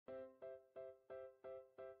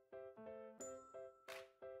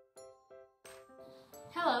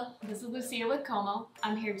Hello, this is Lucia with QOMO.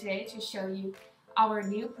 I'm here today to show you our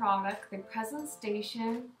new product, the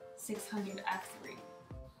PresenStation 600F3.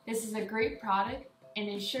 This is a great product and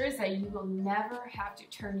ensures that you will never have to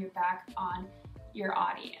turn your back on your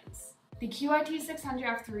audience. The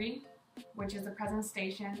QIT600F3, which is the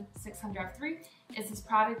PresenStation 600F3, is this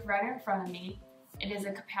product right in front of me. It is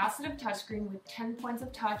a capacitive touchscreen with 10 points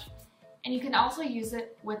of touch, and you can also use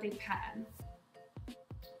it with a pen.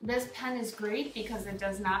 This pen is great because it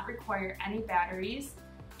does not require any batteries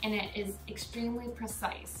and it is extremely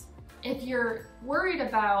precise. If you're worried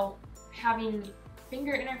about having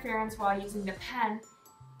finger interference while using the pen,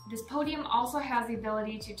 this podium also has the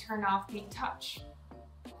ability to turn off the touch.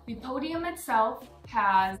 The podium itself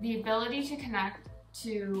has the ability to connect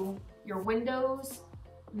to your Windows,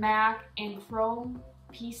 Mac, and Chrome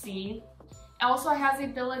PC. It also has the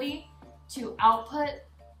ability to output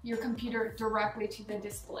your computer directly to the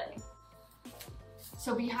display.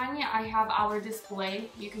 So behind me I have our display.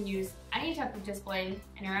 You can use any type of display,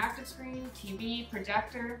 interactive screen, TV,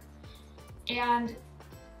 projector, and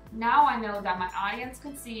now I know that my audience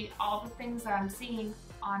can see all the things that I'm seeing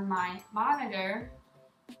on my monitor,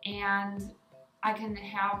 and I can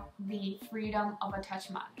have the freedom of a touch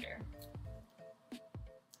monitor.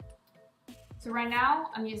 So right now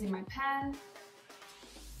I'm using my pen.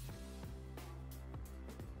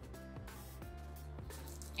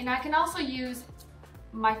 And I can also use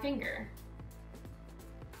my finger.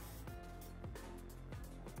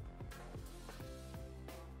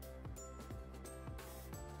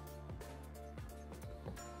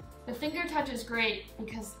 The finger touch is great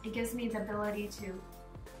because it gives me the ability to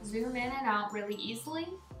zoom in and out really easily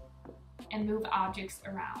and move objects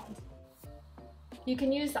around. You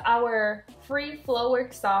can use our free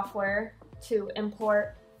Flowworks software to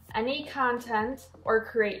import any content or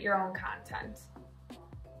create your own content.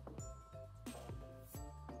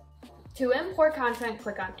 To import content,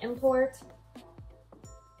 click on Import,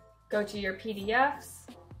 go to your PDFs,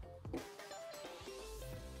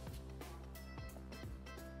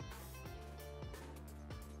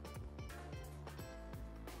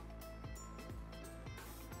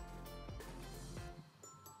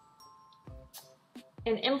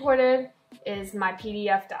 and imported is my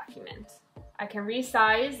PDF document. I can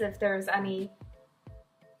resize if there's any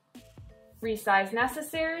resize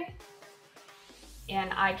necessary,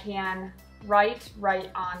 and I can write right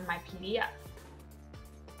on my PDF.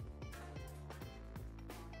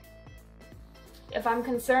 If I'm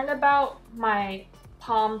concerned about my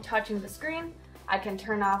palm touching the screen, I can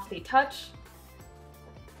turn off the touch,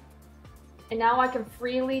 and now I can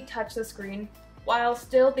freely touch the screen while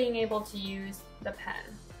still being able to use the pen.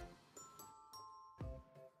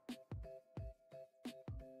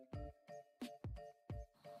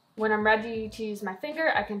 When I'm ready to use my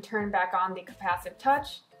finger, I can turn back on the capacitive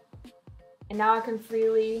touch, and now I can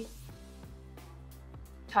freely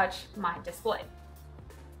touch my display.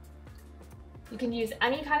 You can use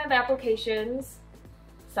any kind of applications,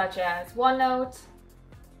 such as OneNote,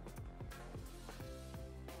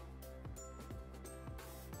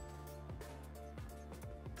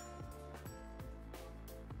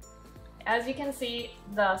 as you can see,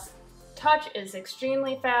 the touch is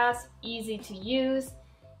extremely fast, easy to use.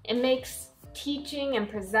 It makes teaching and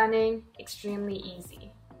presenting extremely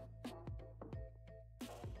easy.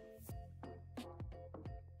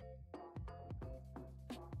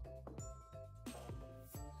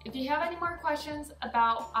 If you have any more questions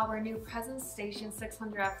about our new PresenStation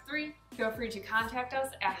 600F3, feel free to contact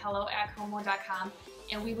us at hello@qomo.com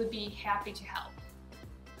and we would be happy to help.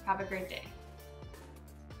 Have a great day.